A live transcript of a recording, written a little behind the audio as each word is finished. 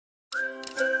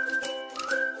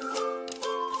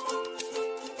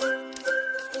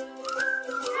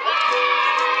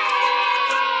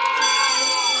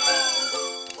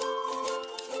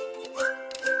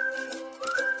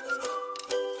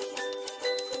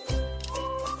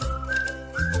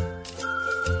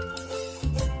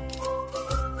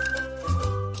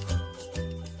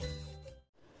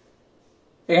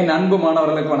என் அன்பு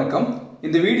மாணவர்களுக்கு வணக்கம்.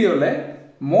 இந்த வீடியோல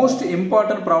மோஸ்ட்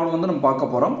இம்பார்ட்டன்ட் ப்ராப்ளம் வந்து நம்ம பார்க்க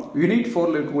போறோம். யூனிட்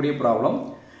 4ல இருக்கக்கூடிய ப்ராப்ளம்.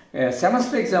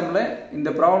 செமஸ்டர் எக்ஸாம்ல இந்த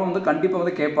ப்ராப்ளம் வந்து கண்டிப்பா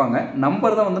வந்து கேட்பாங்க.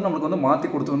 நம்பர் தான் வந்து நமக்கு வந்து மாத்தி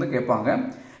கொடுத்து வந்து கேட்பாங்க.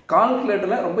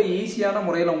 கால்குலேட்டர்ல ரொம்ப ஈஸியான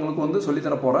முறையில் உங்களுக்கு வந்து சொல்லி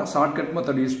தர போறேன். ஷார்ட்கட்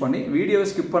மெத்தட் யூஸ் பண்ணி வீடியோவை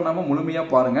ஸ்கிப் பண்ணாம முழுமையா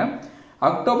பாருங்க.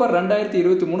 அக்டோபர்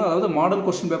 2023 அதாவது மாடல்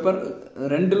கொஸ்டின் பேப்பர்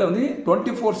 2ல வந்து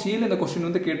 24Cல இந்த கொஸ்டின்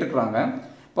வந்து கேட்டுக்கிறாங்க.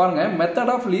 பாருங்க, மெத்தட்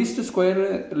ஆஃப்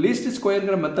லீஸ்ட்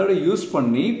ஸ்கொயர்ங்கிற மெத்தடை யூஸ்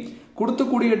பண்ணி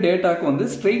கொடுத்தக்கூடிய டேட்டாக்கு வந்து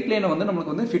ஸ்ட்ரெயிட் லைனை வந்து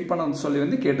நம்மளுக்கு வந்து ஃபிட் பண்ண சொல்லி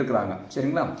வந்து கேட்டுக்கிறாங்க.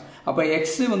 சரிங்களா? அப்போ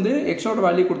எக்ஸ் வந்து எக்ஸோட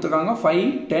வேல்யூ கொடுத்துருக்காங்க 5,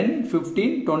 10, 15,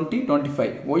 20,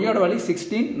 25. ஒய்யோட வேல்யூ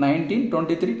 16, 19,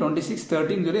 23, 26,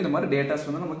 13 சொல்லி இந்த மாதிரி டேட்டாஸ்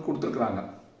வந்து நமக்கு கொடுத்துருக்காங்க.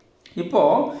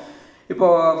 இப்போ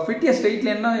ஃபிட் ஏ ஸ்ட்ரெயிட்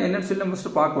லைன்னா என்னன்னு சொல்லி நம்ம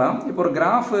ஃபஸ்ட்டு பார்க்கலாம். இப்போ ஒரு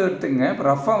கிராஃப் எடுத்துங்க. இப்போ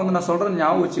ரஃபாக வந்து நான் சொல்கிறேன்,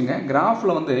 ஞாபகம் வச்சுங்க.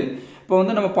 கிராஃபில் வந்து இப்போ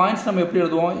வந்து நம்ம பாயிண்ட்ஸ் நம்ம எப்படி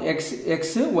எழுதுவோம்?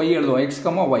 எக்ஸ் ஒய் எழுதுவோம். எக்ஸ்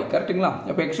கமா ஒய், கரெக்டுங்களா?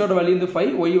 இப்போ எக்ஸோட வேல்யூ வந்து 5,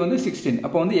 ஒய் வந்து 16.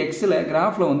 அப்போ வந்து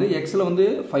கிராஃபில் வந்து எக்ஸில் வந்து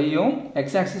 5ம்,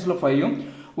 எக்ஸ் ஆக்சிஸில் 5ம்,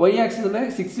 ஒய் ஆக்சிஸில்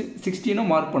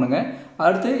 16ம் மார்க் பண்ணுங்க.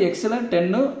 அடுத்து எக்ஸில்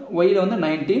 10, ஒய்யில் வந்து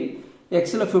 19,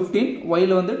 எக்ஸில் 15,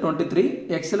 ஒய்யில் வந்து 23,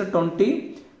 எக்ஸில் 20,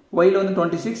 ஒய்யில் வந்து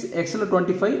 26, எக்ஸில்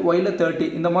 25, ஒய்யில் 30.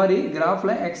 இந்த மாதிரி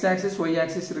கிராஃபில் எக்ஸ் ஆக்சிஸ் ஒய்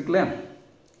ஆக்சிஸ் இருக்குல்ல,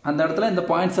 அந்த இடத்துல இந்த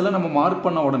பாயிண்ட்ஸ் எல்லாம் நம்ம மார்க்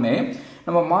பண்ண உடனே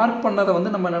நம்ம மார்க் பண்ணதை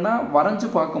வந்து நம்ம என்னன்னா வரைஞ்சு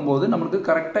பார்க்கும்போது நம்மளுக்கு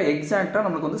கரெக்டாக எக்ஸாக்டாக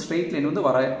நம்மளுக்கு வந்து ஸ்ட்ரெயிட் லைன் வந்து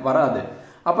வராது.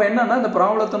 அப்போ என்னன்னா இந்த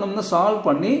ப்ராப்ளத்தை நம்ம வந்து சால்வ்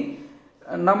பண்ணி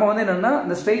நம்ம வந்து என்னன்னா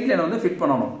இந்த ஸ்ட்ரெயிட் லைனை வந்து ஃபிட்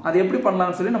பண்ணணும். அது எப்படி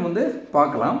பண்ணலாம்னு சொல்லி நம்ம வந்து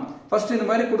பார்க்கலாம். ஃபர்ஸ்ட் இந்த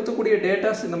மாதிரி கொடுத்தக்கூடிய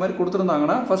டேட்டாஸ் இந்த மாதிரி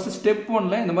கொடுத்துருந்தாங்கன்னா ஃபர்ஸ்ட் ஸ்டெப்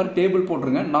 1ல இந்த மாதிரி டேபிள்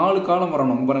போட்டுருங்க. 4 காலம்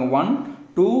வரணும் பாருங்க. 1,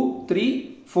 2, 3,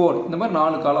 4 இந்த மாதிரி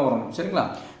 4 காலம் வரணும். சரிங்களா?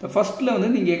 இப்போ ஃபர்ஸ்ட்ல வந்து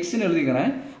நீங்கள் எக்ஸ்ன்னு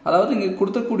எழுதிக்கிறேன். அதாவது இங்கே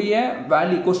கொடுத்தக்கூடிய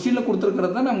வேல்யூ கொஸ்டினில்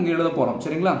கொடுத்துருக்கிறது தான் நம்ம இங்கே எழுத போகிறோம்.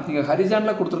 சரிங்களா? நீங்கள்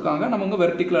ஹரிசான்ல கொடுத்துருக்காங்க, நம்ம இங்கே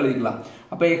வெர்டிக்கலாக எழுதிக்கலாம்.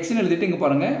 அப்போ எக்ஸ்ன்னு எழுதிட்டு இங்கே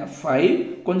பாருங்கள் 5,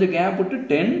 கொஞ்சம் கேப் விட்டு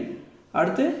 10,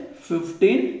 அடுத்து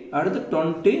 15, அடுத்து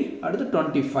 20, அடுத்து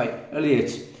 25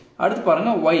 எழுதியாச்சு. அடுத்து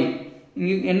பாருங்கள் ஒய்,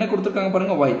 இங்கே என்ன கொடுத்துருக்காங்க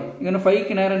பாருங்கள் ஒய். இங்கே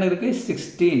 5க்கு நேரம் என்ன இருக்குது?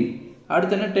 16.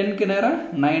 அடுத்து என்ன? 10க்கு நேரம்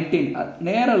 19.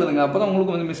 நேரம் எழுதுங்க, அப்போ தான்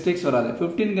உங்களுக்கு வந்து மிஸ்டேக்ஸ் வராது.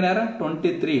 15க்கு நேரம்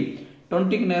 23,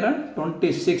 20க்கு நேரம்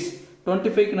 26,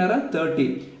 25க்கு நேரம் 30.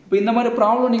 இப்போ இந்த மாதிரி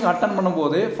ப்ராப்ளம் நீங்கள் அட்டன்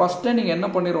பண்ணும்போது ஃபஸ்ட்டே நீங்கள் என்ன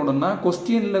பண்ணிடணும்னா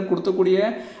கொஸ்டினில் கொடுத்தக்கூடிய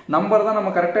நம்பர் தான்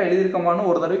நம்ம கரெக்டாக எழுதியிருக்கோமான்னு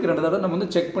ஒரு தடவைக்கு 2 தடவை நம்ம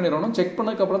வந்து செக் பண்ணிடணும். செக்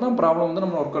பண்ணதுக்கப்புறம் தான் ப்ராப்ளம் வந்து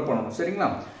நம்ம ஒர்க் அவுட் பண்ணணும். சரிங்களா?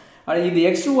 இது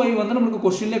எக்ஸ் ஒய் வந்து நம்மளுக்கு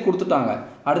கொஸ்டின்லேயே கொடுத்துட்டாங்க.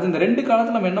 அடுத்து இந்த 2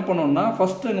 காலத்தில் நம்ம என்ன பண்ணணும்னா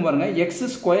ஃபர்ஸ்ட் இங்கே பாருங்க எக்ஸ்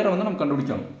ஸ்கொயரை வந்து நம்ம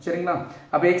கண்டுபிடிக்கணும். சரிங்களா?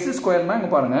 அப்போ எக்ஸ் ஸ்கொயர்னா இங்கே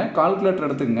பாருங்க கால்குலேட்டர்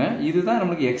எடுத்துங்க. இதுதான்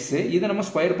நம்மளுக்கு எக்ஸ், இதை நம்ம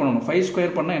ஸ்கொயர் பண்ணணும். 5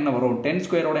 ஸ்கொயர் பண்ணால் என்ன வரும்? 10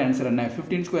 ஸ்கொயரோட ஆன்சர் என்ன?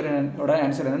 15 ஸ்கொயரோட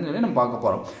ஆன்சர் என்னன்னு சொல்லி நம்ம பார்க்க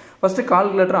போகிறோம். ஃபர்ஸ்ட்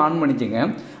கால்குலேட்டர் ஆன் பண்ணிக்கோங்க.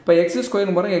 இப்போ எக்ஸ்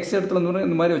ஸ்கொயர் பாருங்க, எக்ஸ் இடத்துல வந்து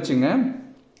இந்த மாதிரி வச்சுங்க.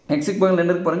 எக்ஸுக்கு பதில்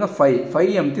என்ன இருக்கு பாருங்க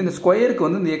 5 அமுத்தி இந்த ஸ்கொயருக்கு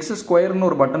வந்து இந்த எக்ஸ் ஸ்கொயர்னு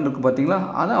ஒரு பட்டன் இருக்கு பார்த்தீங்களா,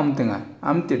 அதை அமுத்துங்க.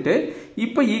 அமுத்திட்டு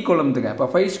இப்போ ஈக்குவல் அமுத்துங்க. இப்போ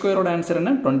 5 ஸ்கொயரோட ஆன்சர்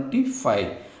என்ன? 25.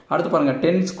 அடுத்து பாருங்க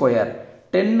 10 ஸ்கொயர்,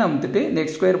 10 அமுத்திட்டு இந்த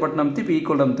எக்ஸ் ஸ்கொயர் பட்டன் அமுத்தி இப்போ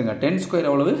ஈக்குவல் அமுத்துங்க. 10 ஸ்கொயர்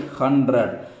எவ்வளவு? 100.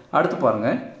 அடுத்து பாருங்க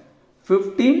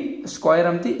 15 ஸ்கொயர்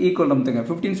அமுத்தி ஈக்குவல் அமுத்துங்க.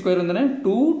 15 ஸ்கொயர் வந்து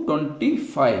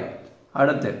 225.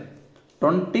 அடுத்து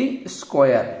 20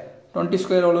 ஸ்கொயர், 20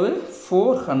 ஸ்கொயர் எவ்வளவு?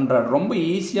 400. ரொம்ப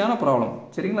ஈஸியான ப்ராப்ளம்.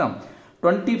 சரிங்களா?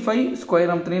 25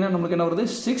 ஸ்கொயர் அமுத்தினீங்கன்னா நம்மளுக்கு என்ன வருது?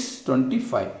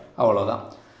 625. அவ்வளோதான்.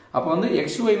 அப்போ வந்து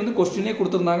எக்ஸ் ஒய் வந்து கொஸ்டின்லேயே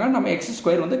கொடுத்துருந்தாங்க, நம்ம எக்ஸ்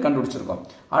ஸ்கொயர் வந்து கண்டுபிடிச்சிருக்கோம்.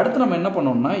 அடுத்து நம்ம என்ன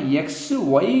பண்ணோம்னா எக்ஸ்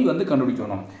ஒய் வந்து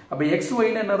கண்டுபிடிக்கணும். அப்போ எக்ஸ்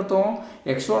ஒய்னு என்ன அர்த்தம்?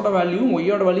 எக்ஸோட வேல்யூ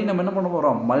ஒய்யோட வேல்யூ நம்ம என்ன பண்ண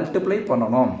போகிறோம்? மல்டிப்ளை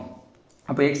பண்ணணும்.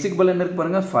 அப்போ எக்ஸுக்கு பதில் என்ன இருக்கு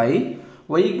பாருங்க 5,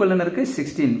 ஒய்க்கு பதில் என்ன இருக்கு?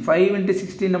 16. 5 ×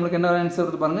 16 நம்மளுக்கு என்ன ஆன்சர்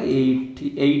வருது பாருங்க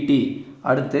 80.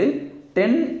 அடுத்து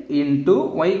 10 ×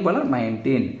 ஒய்க்கு பதில்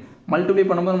 19. மல்டிப்ளை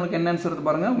பண்ணும்போது நம்மளுக்கு என்ன ஆன்சர் வருது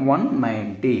பாருங்க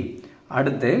 190.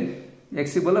 அடுத்து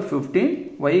எக்ஸுக்கு பதில் 15,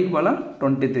 ஒய்க்கு பதில்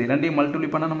 23. ரெண்டையும் மல்டிப்ளை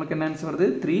பண்ணால் நமக்கு என்ன ஆன்சர் வருது?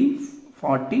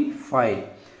 345.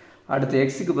 அடுத்து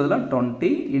எக்ஸுக்கு பதிலாக 20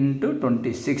 ×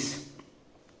 26,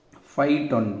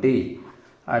 520.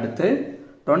 அடுத்து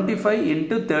 25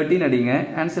 × 13 அடிங்க.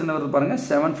 ஆன்சர் என்ன வருது பாருங்க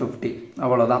 750.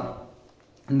 அவ்வளோதான்.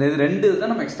 இந்த இது 2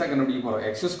 தான் நம்ம எக்ஸ்ட்ரா கண்டுபிடிக்க போகிறோம்.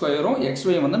 எக்ஸ் ஸ்கொயரும் எக்ஸ்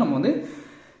ஒய் வந்து நம்ம வந்து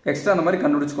எக்ஸ்ட்ரா அந்த மாதிரி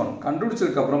கண்டுபிடிச்சிக்கணும்.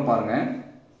 கண்டுபிடிச்சதுக்கப்புறம் பாருங்க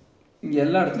இங்கே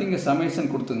எல்லா இடத்துலையும் இங்கே சமேஷன்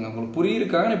கொடுத்துங்க. உங்களுக்கு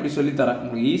புரியிருக்காக நான் இப்படி சொல்லித்தரேன்.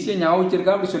 உங்களுக்கு ஈஸியாக ஞாபகம்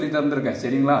வச்சிருக்கா அப்படி சொல்லி தந்துருக்கேன்.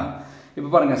 சரிங்களா? இப்போ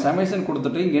பாருங்க சமேஷன்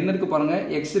கொடுத்துட்டு இங்கே என்ன இருக்குது பாருங்க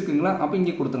எக்ஸ் இருக்குங்களா, அப்போ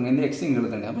இங்கே கொடுத்துருங்க. இந்த எக்ஸ் இங்கே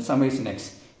எழுதுங்க, அப்போ சமேஷன் எக்ஸ்.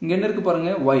 இங்கே என்ன இருக்குது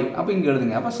பாருங்க ஒய், அப்போ இங்கே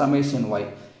எழுதுங்க, அப்போ சமேஷன் ஒய்.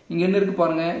 இங்கே என்ன இருக்குது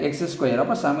பாருங்க எக்ஸ் ஸ்கொயர்,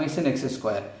 அப்போ சமேஷன் எக்ஸ்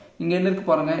ஸ்கொயர். இங்கே என்ன இருக்குது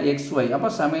பாருங்க எக்ஸ் ஒய், அப்போ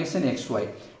சமேஷன் எக்ஸ் ஒய்.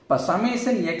 இப்போ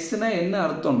சமேஷன் எக்ஸ்னா என்ன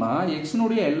அர்த்தம்னா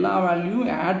எக்ஸ்னுடைய எல்லா வேல்யூ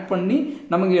ஆட் பண்ணி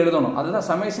நம்ம இங்கே எழுதணும். அதுதான்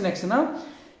சமேஷன் எக்ஸ்னா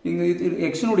இங்கே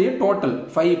எக்ஸினுடைய டோட்டல்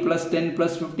 5 + 10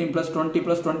 + 15 + 20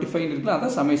 + 25 இருக்குல்ல,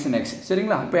 அதான் சமேஷன் எக்ஸ்.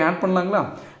 சரிங்களா? இப்போ ஆட் பண்ணலாங்களா?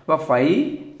 இப்போ 5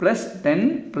 + 10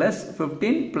 +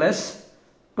 15 +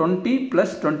 20 plus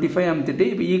 25 அமுத்திட்டு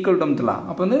இப்போ ஈக்குவல் டு அமுத்தலாம்.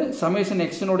 அப்போ வந்து சமேஷன்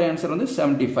எக்ஸினோட ஆன்சர் வந்து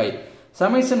 75.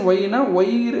 சமேஷன் ஒய்னா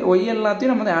ஒய்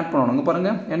எல்லாத்தையும் நம்ம வந்து ஆட் பண்ணணும். இங்கே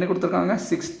பாருங்கள் என்ன கொடுத்துருக்காங்க,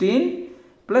 16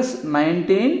 plus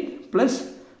 19 plus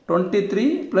 23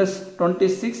 plus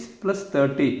 26 plus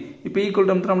 30. இப்போ ஈக்குவல்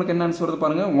டு அமுத்தினா நம்மளுக்கு என்ன ஆன்சர் வருது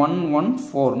பாருங்கள்,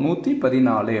 114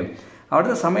 114.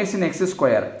 அடுத்த summation X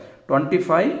square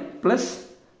 25 plus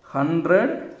 100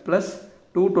 plus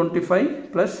 225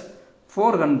 plus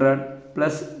 400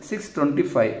 plus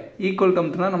 625 equal to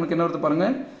அமுத்தினா நமக்கு என்ன வருது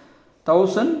பாருங்கள்,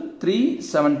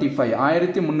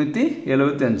 1375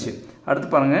 1375. அடுத்து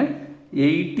பாருங்கள்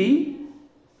 80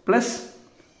 plus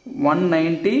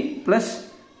 190 plus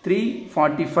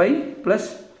 345 plus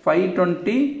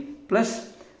 520 plus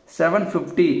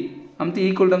 750 அமுத்தி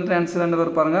ஈக்குவல் டு அமுத்தின ஆன்சர் என்ன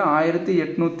வருது பாருங்கள்,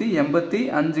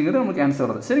 1885 நமக்கு ஆன்சர்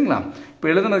வருது. சரிங்களா? இப்போ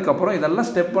எழுதுனதுக்கப்புறம் இதெல்லாம்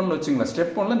ஸ்டெப் 1 வச்சுங்களா.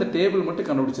 ஸ்டெப் 1 இந்த டேபிள் மட்டும்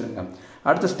கண்டுபிடிச்சிருங்க.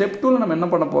 அடுத்த ஸ்டெப் 2 நம்ம என்ன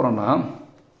பண்ண போகிறோம்னா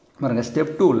பாருங்கள்,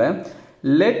 step 2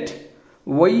 let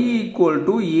y equal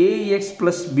to ax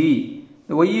plus b,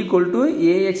 y equal to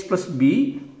ax plus b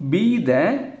be the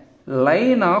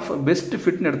line of best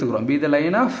fit ன்னு எடுத்துக்கிறோம். be the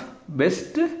line of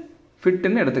best fit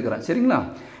ன்னு எடுத்துக்கிறோம். சரிங்களா?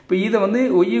 இப்போ இதை வந்து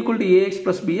y equal to ax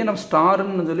plus b நம்ம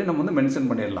ஸ்டார்னு சொல்லி நம்ம வந்து மென்ஷன்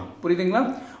பண்ணிடலாம். புரியுதுங்களா?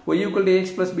 y equal to ax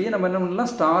plus b நம்ம என்ன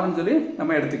பண்ணலாம், ஸ்டார்னு சொல்லி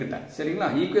நம்ம எடுத்துக்கிட்டேன். சரிங்களா?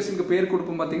 ஈக்குவேஷனுக்கு பேர்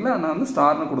கொடுப்போம் பார்த்தீங்களா, நான் வந்து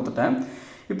ஸ்டார்னு கொடுத்துட்டேன்.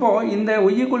 இப்போ இந்த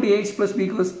y equal to ax plus b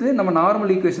வந்து நம்ம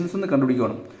நார்மல் ஈக்குவேஷன்ஸ் வந்து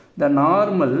கண்டுபிடிக்கணும். the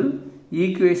normal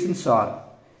equations are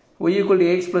y equal to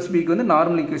ax plus b க்கு வந்து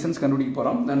நார்மல் ஈக்குவேஷன்ஸ் கண்டுபிடிக்க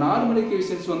போகிறோம். இந்த நார்மல்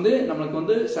ஈக்குவேஷன்ஸ் வந்து நம்மளுக்கு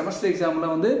வந்து செமஸ்டர்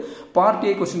எக்ஸாமில் வந்து பார்ட்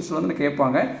ஏ கொஸ்டின்ஸில் வந்து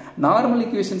கேட்பாங்க. நார்மல்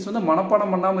ஈக்குவேஷன்ஸ் வந்து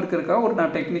மனப்பாடம் பண்ணாமல் இருக்கிறதுக்காக ஒரு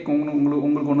நான் டெக்னிக்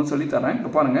உங்களுக்கு ஒன்று சொல்லித்தரேன்.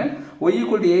 இப்போ பாருங்கள், y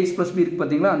equal to ax plus b இருக்குது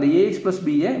பார்த்தீங்களா, அந்த ax plus b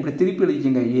இப்படி திருப்பி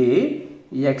எழுதிக்கிங்க, a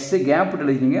x கேப் விட்டு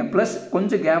எழுதிக்கிங்க ப்ளஸ்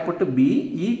கொஞ்சம் கேப் விட்டு b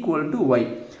ஈக்குவல் டு y.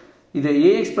 இது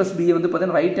ax plus b வந்து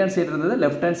பார்த்தீங்கன்னா ரைட் ஹேண்ட் சைடு இருந்தது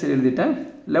லெஃப்ட் ஹேண்ட் சைடு எழுதிட்டேன்,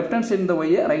 லெஃப்ட் ஹேண்ட் சைடு இந்த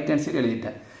ஒய்யை ரைட் ஹேண்ட் சைடு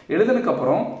எழுதிட்டேன்.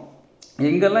 எழுதுனதுக்கப்புறம்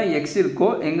எங்கெல்லாம் எக்ஸ் இருக்கோ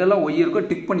எங்கெல்லாம் ஒய் இருக்கோ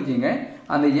டிக் பண்ணிக்கிங்க.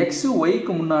 அந்த எக்ஸு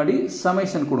ஒய்க்கு முன்னாடி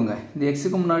சமேஷன் கொடுங்க. இந்த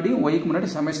எக்ஸுக்கு முன்னாடி ஒய்க்கு முன்னாடி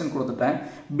சமேஷன் கொடுத்துட்டேன்.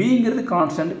 பிங்கிறது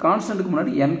கான்ஸ்டன்ட், கான்ஸ்டன்ட்டுக்கு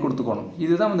முன்னாடி n கொடுத்துக்கணும்.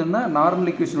 இதுதான் வந்து என்ன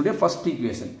நார்மல் ஈக்குவேஷனுடைய ஃபர்ஸ்ட்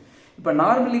ஈக்குவேஷன். இப்போ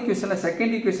நார்மல் ஈக்குவேஷனில்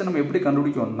செகண்ட் ஈக்குவேஷன் நம்ம எப்படி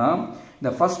கண்டுபிடிக்கணும்னா, இந்த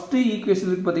ஃபர்ஸ்ட் ஈக்குவேஷன்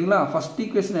இருக்குது பார்த்தீங்களா, ஃபர்ஸ்ட்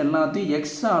ஈக்குவேஷன் எல்லாத்தையும்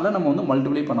எக்ஸால் நம்ம வந்து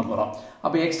மல்டிப்ளை பண்ண போகிறோம்.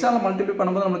 அப்போ எக்ஸால் மல்டிப்ளை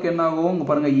பண்ணும்போது நமக்கு என்ன ஆகும், இங்கே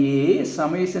பாருங்கள் ஏ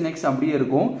சமேஷன் எக்ஸ் அப்படியே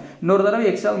இருக்கும். இன்னொரு தடவை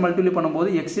எக்ஸால் மல்டிப்ளை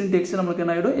பண்ணும்போது எக்ஸ் இன்ட்டு எக்ஸ் நமக்கு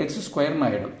என்ன ஆகிடும், எக்ஸ் ஸ்கொயர்னு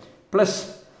ஆகிடும். ப்ளஸ்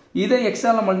இதை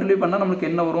எக்ஸால் மல்டிப்ளை பண்ணால் நமக்கு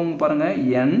என்ன வரும் பாருங்கள்,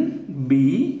 என் பி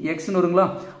எக்ஸ்னு வருங்களா.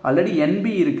 ஆல்ரெடி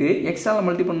என்பி இருக்குது, எக்ஸால்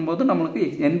மல்டி பண்ணும்போது நம்மளுக்கு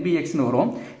என்பி எக்ஸ்னு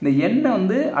வரும். இந்த எண்ணை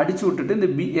வந்து அடிச்சு விட்டுட்டு இந்த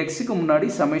பி எக்ஸுக்கு முன்னாடி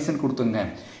சமேஷன் கொடுத்துங்க.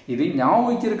 இது ஞாபகம்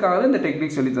வச்சிருக்காக இந்த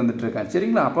டெக்னிக் சொல்லி தந்துட்டு இருக்கேன்.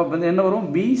 சரிங்களா? அப்போ வந்து என்ன வரும்,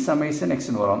 பி சமேஷன்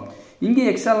எக்ஸ்னு வரும். இங்கே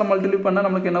எக்ஸால் மல்டிப்ளை பண்ணால்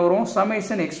நமக்கு என்ன வரும்,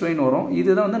 சமேஷன் எக்ஸ் ஒய்னு வரும்.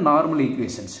 இதுதான் வந்து நார்மல்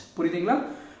ஈக்குவேஷன்ஸ். புரியுதுங்களா?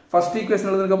 ஃபர்ஸ்ட்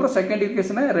ஈக்குவேஷன் எழுதுறதுக்கப்புறம் செகண்ட்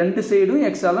ஈக்குவேஷனை ரெண்டு சைடும்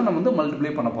எக்ஸால் நம்ம வந்து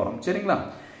மல்டிப்ளை பண்ண போகிறோம். சரிங்களா?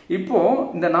 இப்போ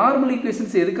இந்த நார்மல்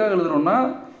ஈக்குவேஷன்ஸ் எதுக்காக எழுதுறோம்னா,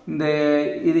 இந்த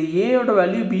இது ஏயோட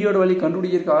வேல்யூ பியோட வேல்யூ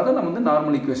கண்டுபிடிக்கிறதுக்காக நம்ம வந்து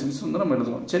நார்மல் ஈக்குவேஷன்ஸ் வந்து நம்ம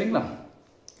எழுதுவோம். சரிங்களா?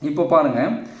 இப்போ பாருங்க,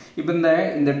 இப்போ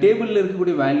இந்த டேபிளில்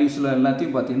இருக்கக்கூடிய வேல்யூஸில்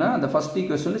எல்லாத்தையும் பார்த்தீங்கன்னா அந்த ஃபர்ஸ்ட்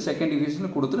ஈக்குவேஷன் செகண்ட்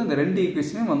ஈக்குவேஷன் கொடுத்துட்டு இந்த ரெண்டு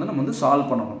ஈக்குவேஷனையும் வந்து நம்ம வந்து சால்வ்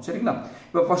பண்ணணும். சரிங்களா?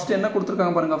 இப்போ ஃபர்ஸ்ட் என்ன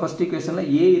கொடுத்துருக்காங்க பாருங்க, ஃபர்ஸ்ட் ஈக்குவேஷனில்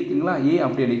ஏ இருக்குங்களா, ஏ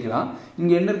அப்படி எழுதிக்கலாம்.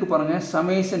 இங்கே என்ன இருக்கு பாருங்க,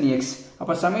 சமேஷன் எக்ஸ்.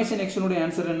 அப்போ சமேஷன் எக்ஸனுடைய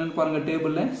ஆன்சர் என்னன்னு பாருங்க,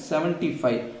 டேபிளில்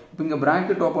 75. இப்போ இங்கே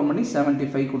பிராக்கெட் ஓப்பன் பண்ணி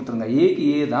 75 கொடுத்துருங்க. ஏக்கு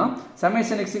ஏ தான்,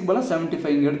 சமேஷன் எக்ஸுக்கு போல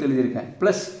 75 எடுத்து எழுதியிருக்கேன்.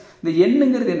 ப்ளஸ் இந்த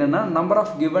எண்ணுங்கிறது என்னன்னா நம்பர்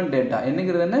ஆஃப் கிவன் டேட்டா.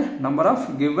 என்னங்கிறது என்ன, நம்பர் ஆஃப்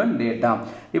கிவன் டேட்டா.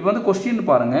 இப்போ வந்து கொஸ்டின்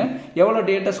பாருங்க, எவ்வளோ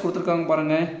டேட்டாஸ் கொடுத்துருக்காங்க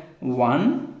பாருங்க, 1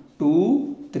 2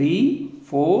 3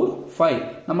 4 5.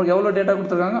 நமக்கு எவ்வளோ டேட்டா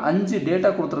கொடுத்துருக்காங்க, 5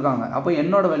 டேட்டா கொடுத்துருக்காங்க. அப்போ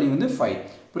என்னோட வேல்யூ வந்து 5.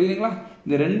 புரியுதுங்களா?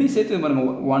 இந்த ரெண்டையும் சேர்த்து பாருங்க,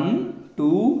 1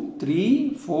 2 3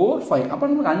 4 5. அப்போ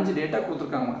நமக்கு 5 டேட்டா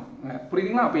கொடுத்துருக்காங்க.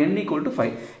 புரியுதுங்களா? அப்போ n ஈக்குவல் டு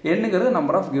 5. என்னங்கிறது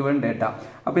நம்பர் ஆஃப் கிவன் டேட்டா.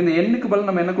 அப்போ இந்த எண்ணுக்கு பதில்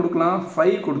நம்ம என்ன கொடுக்கலாம்,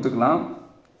 5 கொடுத்துக்கலாம்.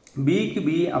 பிக்கு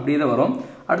பி அப்படியே தான் வரும்.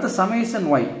 அடுத்த சமேஷன்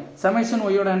ஒய். சமேஷன்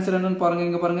ஒய்யோட ஆன்சர் என்னன்னு பாருங்க,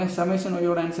 இங்கே பாருங்க, சமேஷன்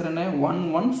ஒய்யோட ஆன்சர் என்ன,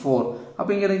 114. அப்போ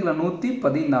இங்கே இருக்கிற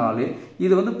 114.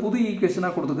 இது வந்து புது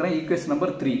ஈக்குவேஷனாக கொடுத்துக்கிறேன், ஈக்குவேஷன்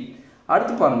நம்பர் 3.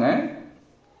 அடுத்து பாருங்க,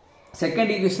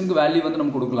 செகண்ட் ஈக்குவேஷனுக்கு வேல்யூ வந்து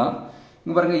நம்ம கொடுக்கலாம்.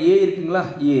 இங்கே பாருங்க, ஏ இருக்குங்களா,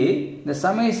 ஏ இந்த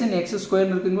சமேஷன் எக்ஸ்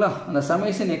ஸ்கொயர் இருக்குங்களா, அந்த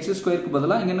சமேஷன் எக்ஸ் ஸ்கொயருக்கு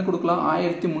பதிலாக இங்கே என்ன கொடுக்கலாம்,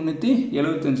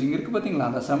 1375 இங்கே இருக்குது பார்த்தீங்களா,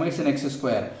 அந்த சமேஷன் எக்ஸ்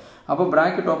ஸ்கொயர். அப்போ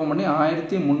பிராக்கெட் ஓப்பன் பண்ணி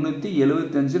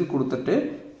 1375 கொடுத்துட்டு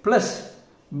ப்ளஸ்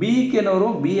பிக்கு என்ன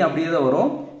வரும், பி அப்படியே தான் வரும்.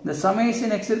 இந்த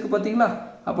சமேஷன் எக்ஸ் இருக்குது பார்த்தீங்களா,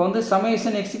 அப்போ வந்து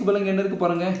சமேஷன் எக்ஸுக்கு பதில் இங்கே என்ன இருக்குது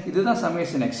பாருங்க, இதுதான்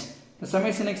சமேஷன் எக்ஸ். இந்த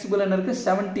சமேஷன் எக்ஸுக்கு பதில் என்ன இருக்குது,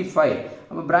 75.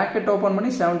 அப்போ பிராக்கெட் ஓப்பன் பண்ணி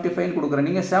 75 கொடுக்குறேன்.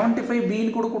 நீங்கள் 75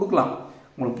 பின்னு கூட கொடுக்கலாம்,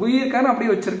 உங்களுக்கு புரியிருக்கான்னு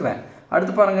அப்படியே வச்சிருக்கிறேன்.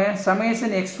 அடுத்து பாருங்க,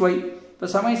 சமேஷன் எக்ஸ் ஒய். இப்போ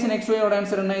சமேஷன் எக்ஸ் ஒய்யோட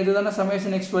ஆன்சர் என்ன, இதுதானே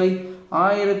சமேஷன் எக்ஸ் ஒய்,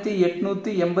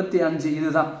 1885.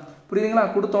 இதுதான். புரியுதுங்களா?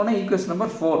 கொடுத்தோன்னே ஈக்குவேஷன்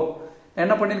நம்பர் 4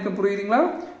 என்ன பண்ணியிருக்கேன் புரியுதுங்களா?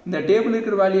 இந்த டேபிள்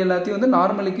இருக்கிற வேல்யூ எல்லாத்தையும் வந்து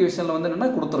நார்மல் ஈக்குவேஷனில் வந்து என்னென்னா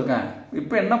கொடுத்துருக்கேன்.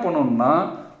 இப்போ என்ன பண்ணணும்னா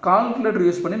கால்குலேட்டர்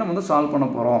யூஸ் பண்ணி நம்ம வந்து சால்வ் பண்ண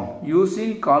போகிறோம்.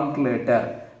 யூஸிங்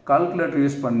கால்குலேட்டர்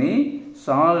யூஸ் பண்ணி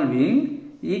சால்விங்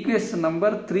ஈக்குவேஷன்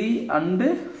நம்பர் 3 and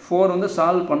 4 வந்து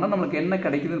சால்வ் பண்ணால் நம்மளுக்கு என்ன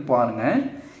கிடைக்குதுன்னு பாருங்கள்.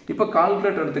 இப்போ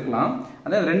கால்குலேட்டர் எடுத்துக்கலாம்.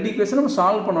 அதாவது 2 ஈக்குவேஷன் நம்ம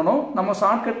சால்வ் பண்ணணும். நம்ம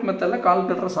ஷார்ட்கட் மெத்தடில்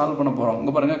கால்குலேட்டரை சால்வ் பண்ண போகிறோம்.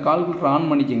 இங்கே பாருங்கள், கால்குலேட்டர் ஆன்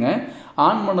பண்ணிக்கோங்க.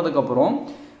 ஆன் பண்ணதுக்கப்புறம்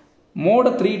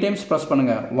மோடை 3 டைம்ஸ் ப்ரெஸ்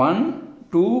பண்ணுங்கள். 1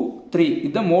 2 3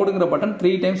 இதுதான் மோடுங்கிற பட்டன்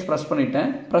 3 டைம்ஸ் ப்ரெஸ் பண்ணிட்டேன்.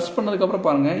 ப்ரெஸ் பண்ணதுக்கப்புறம்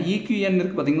பாருங்கள் ஈக்குஎன்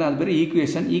இருக்குது பார்த்தீங்களா, அது பேர்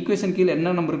ஈக்குவேஷன் கீழே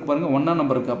என்ன நம்பர் இருக்குது பாருங்கள், 1ஆம்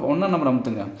நம்பர் இருக்குது. அப்போ 1ஆம் நம்பர்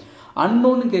அமுத்துங்க.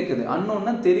 அன்னோன்னு கேட்குது.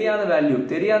 அன்னோன்னா தெரியாத வேல்யூ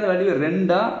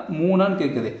 2ஆ 3ஆன்னு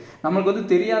கேட்குது. நம்மளுக்கு வந்து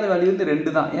தெரியாத வேல்யூ வந்து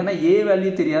 2 தான். ஏன்னா ஏ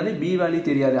வேல்யூ தெரியாது, பி வேல்யூ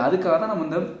தெரியாது. அதுக்காக தான்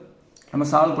நம்ம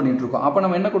சால்வ் பண்ணிட்டு இருக்கோம். அப்போ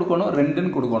நம்ம என்ன கொடுக்கணும்,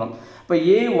 2ன்னு கொடுக்கணும். இப்போ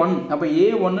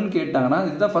A1 கேட்டாங்கன்னா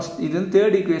இதுதான் ஃபர்ஸ்ட், இது வந்து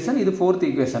 3rd ஈக்குவேஷன், இது 4th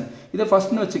ஈக்குவேஷன். இதை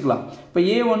ஃபர்ஸ்ட்னு வச்சுக்கலாம். இப்போ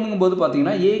A1ங்கும் போது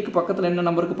பார்த்தீங்கன்னா ஏக்கு பக்கத்தில் என்ன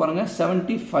நம்பருக்கு பாருங்கள்,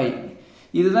 75.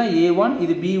 இதுதான் A1,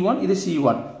 இது B1, இது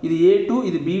C1, இது A2,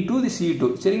 இது B2, இது C2.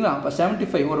 சரிங்களா? அப்போ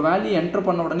 75 ஒரு வேல்யூ என்டர்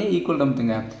பண்ண உடனே ஈக்குவல்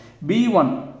அமுத்துங்க. B1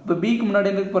 இப்போ பிக்கு முன்னாடி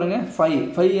என்ன பாருங்க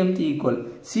 5 எம்தி ஈக்குவல்.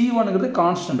 C1ங்கிறது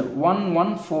கான்ஸ்டன்ட்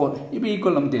 114. இப்போ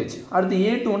ஈக்குவல் அமுத்தியாச்சு. அடுத்து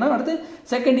A2னா அடுத்து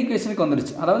செகண்ட் ஈக்குவேஷனுக்கு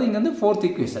வந்துருச்சு. அதாவது இங்கே வந்து 4th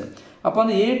ஈக்குவேஷன். அப்போ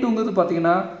அந்த A2ங்கிறது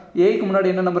பார்த்தீங்கன்னா ஏக்கு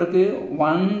முன்னாடி என்ன நம்பருக்கு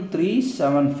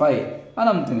 1375 அதை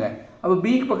அமுத்துங்க. அப்போ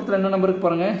பிக்கு பக்கத்தில் என்ன நம்பருக்கு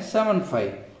பாருங்க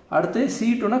 75. அடுத்து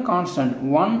C2னா கான்ஸ்டன்ட்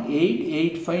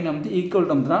 1885 நமக்கு ஈக்குவல்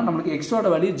டம்னா நம்மளுக்கு எக்ஸோட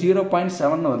வேல்யூ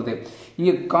 0.7 வருது.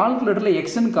 இங்கே கால்குலேட்டரில்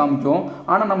எக்ஸ்ன்னு காமிக்கும்.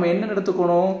 ஆனால் நம்ம என்ன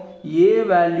எடுத்துக்கணும், ஏ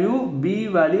வேல்யூ பி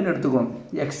வேல்யூன்னு எடுத்துக்கணும்.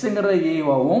 எக்ஸுங்கிறத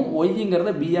ஏவாகவும்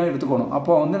ஒய்ங்கிறத பியாக எடுத்துக்கணும்.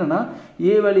 அப்போ வந்து என்னென்னா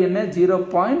ஏ வேல்யூ என்ன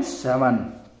 0.7.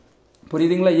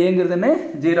 புரியுதுங்களா? ஏங்கிறது என்ன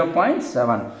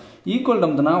 0.7. ஈக்குவல்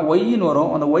டம்னா ஒய்ன்னு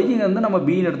வரும். அந்த ஒய்ங்க வந்து நம்ம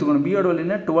பின்னு எடுத்துக்கணும். பியோட வேல்யூ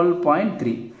என்ன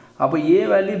 12.3. அப்போ ஏ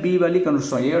வேல்யூ பி வேல்யூ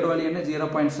கண்டுபிடிச்சோம். ஏயோட வேல்யூ என்ன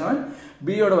 0.7,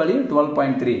 பியோட வேல்யூ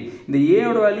 12.3. இந்த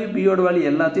ஏயோட வேல்யூ பியோட வேல்யூ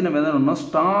எல்லாத்தையும் நம்ம என்ன பண்ணணும்,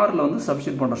 ஸ்டாரில் வந்து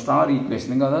சப்ஸ்டிட் பண்ணுறோம். Star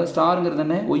equation. இங்கே அதாவது ஸ்டாருங்கிறது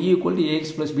என்ன, Y equal to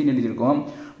ax plus பின்னு எழுதியிருக்கோம்.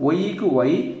 ஒய்க்கு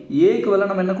ஒய், ஏக்கு பதிலாக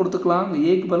நம்ம என்ன கொடுத்துக்கலாம்,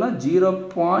 ஏக்கு பதிலாக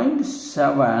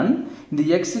 0.7. இந்த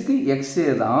எக்ஸுக்கு எக்ஸே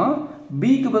தான்.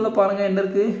 பிக்கு பதிலாக பாருங்கள் என்ன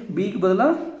இருக்குது, பிக்கு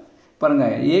பதிலாக பாருங்க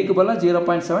ஏக்கு பதிலாக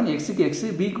 0.7, எக்ஸுக்கு எக்ஸு,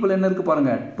 பிக்கு பதிலாக என்ன இருக்குது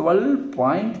பாருங்க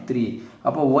 12.3.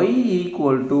 அப்போ Y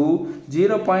equal to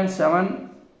 0.7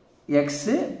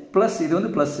 x plus இது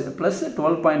வந்து ப்ளஸ்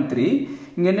 12.3.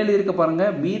 இங்கே என்ன எழுதியிருக்க பாருங்க,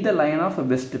 be the line of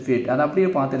best fit. அதை அப்படியே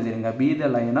பார்த்து எழுதிருங்க, be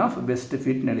the line of best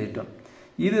ஃபிட்னு எழுதிட்டோம்.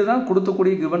 இதுதான்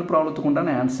கொடுத்தக்கூடிய கிவன் ப்ராப்ளத்துக்கு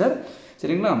உண்டான ஆன்சர்.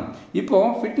 சரிங்களா? இப்போ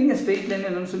ஃபிட்டிங் ஸ்ட்ரெயிட் லைன்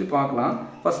என்னன்னு சொல்லி பார்க்கலாம்.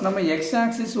 ஃபர்ஸ்ட் நம்ம X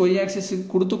axis Y axis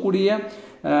கொடுத்தக்கூடிய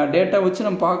data வச்சு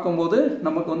நம்ம பார்க்கும்போது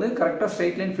நமக்கு வந்து கரெக்டாக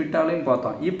ஸ்ட்ரெயிட் லைன் ஃபிட் ஆகலைன்னு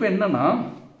பார்த்தோம். இப்போ என்னன்னா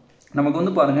நமக்கு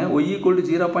வந்து பாருங்க y equal to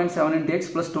 0.7 into x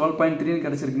plus 12.3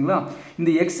 கிடைச்சிருக்குங்களா? இந்த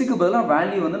எக்ஸுக்கு பதிலாக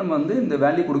வேல்யூ வந்து நம்ம வந்து இந்த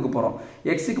வேல்யூ கொடுக்க போகிறோம்.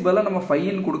 எக்ஸுக்கு பதிலாக நம்ம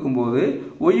 5ன்னு கொடுக்கும்போது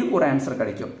ஒய்க்கு ஒரு ஆன்சர்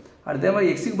கிடைக்கும். அதே மாதிரி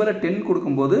எக்ஸுக்கு பதிலாக 10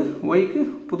 கொடுக்கும்போது ஒய்க்கு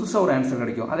புதுசாக ஒரு ஆன்சர்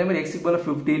கிடைக்கும். அதே மாதிரி எக்ஸுக்கு பதிலாக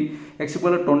 15, எக்ஸுக்கு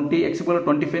பதிலாக 20, எக்ஸுக்கு பதிலாக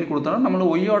 25 கொடுத்தோம்னா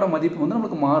நம்மளுக்கு ஒய்யோட மதிப்பு வந்து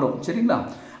நம்மளுக்கு மாறும். சரிங்களா?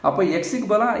 அப்போ எக்ஸுக்கு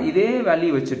பதிலாக இதே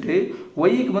வேல்யூ வச்சுட்டு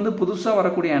ஒய்க்கு வந்து புதுசாக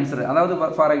வரக்கூடிய ஆன்சர், அதாவது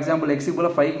ஃபார் எக்ஸாம்பிள் எக்ஸுக்கு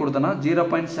பதிலாக 5 கொடுத்தோன்னா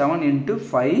 0.7 into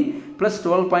 5 plus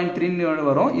 12.3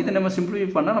 வரும். இது நம்ம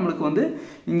சிம்பிளிஃபை பண்ணால் நம்மளுக்கு வந்து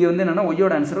இங்கே வந்து என்னென்னா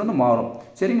ஒய்யோட ஆன்சர் வந்து மாறும்.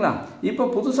 சரிங்களா? இப்போ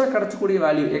புதுசாக கிடச்சக்கூடிய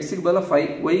வேல்யூ எக்ஸுக்கு பதிலாக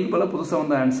 5, ஒய்க்கு பதிலாக புதுசாக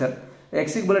வந்த ஆன்சர்.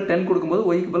 எக்ஸுக்கு பதிலாக 10 கொடுக்கும்போது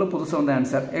ஒய்க்கு பதிலாக புதுசாக வந்த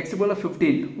ஆன்சர். எக்ஸுக்கு பதிலாக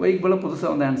 15, ஒய்க்கு பதிலாக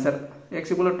புதுசாக வந்த ஆன்சர்.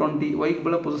 எக்ஸுக்கு பதிலாக 20, ஒய்க்கு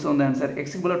பதிலாக புதுசாக வந்த ஆன்சர்.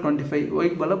 எக்ஸுக்கு பதிலாக 25,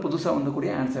 ஒய்க்கு பதிலாக புதுசாக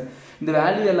வந்தக்கூடிய ஆன்சர். இந்த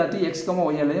வேல்யூ எல்லாத்தையும் எக்ஸ் கமா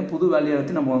ஒய் எல்லாத்தையும் புது வேல்யூ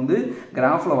எல்லாத்தையும் நம்ம வந்து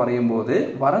கிராஃபில் வரையும் போது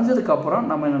வரைஞ்சதுக்கப்புறம்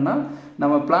நம்ம என்னென்னா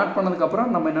நம்ம பிளாட் பண்ணதுக்கப்புறம்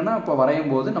நம்ம என்னென்னா இப்போ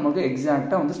வரையும் போது நமக்கு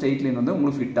எக்ஸாக்டாக வந்து ஸ்ட்ரெயிட் லைன் வந்து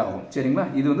உங்களுக்கு ஃபிட் ஆகும். சரிங்களா?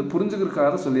 இது வந்து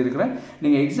புரிஞ்சுக்கிறதுக்காக சொல்லியிருக்கிறேன்.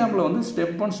 நீங்கள் எக்ஸாம்பிள் வந்து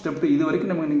ஸ்டெப் 1 ஸ்டெப் 2 இது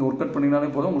வரைக்கும் நம்ம நீங்கள் ஒர்க் அவுட்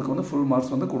பண்ணிங்கனாலே போதும், உங்களுக்கு வந்து ஃபுல்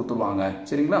மார்க்ஸ் வந்து கொடுத்துருவாங்க.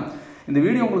 சரிங்களா? இந்த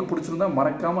வீடியோ உங்களுக்கு பிடிச்சிருந்தா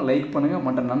மறக்காமல் லைக் பண்ணுங்கள்,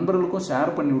 மற்ற நண்பர்களுக்கும்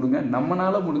ஷேர் பண்ணி விடுங்க.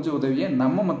 நம்மளால் முடிஞ்ச உதவியை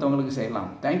நம்ம மற்றவங்களுக்கு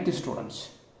செய்யலாம். Thank you students.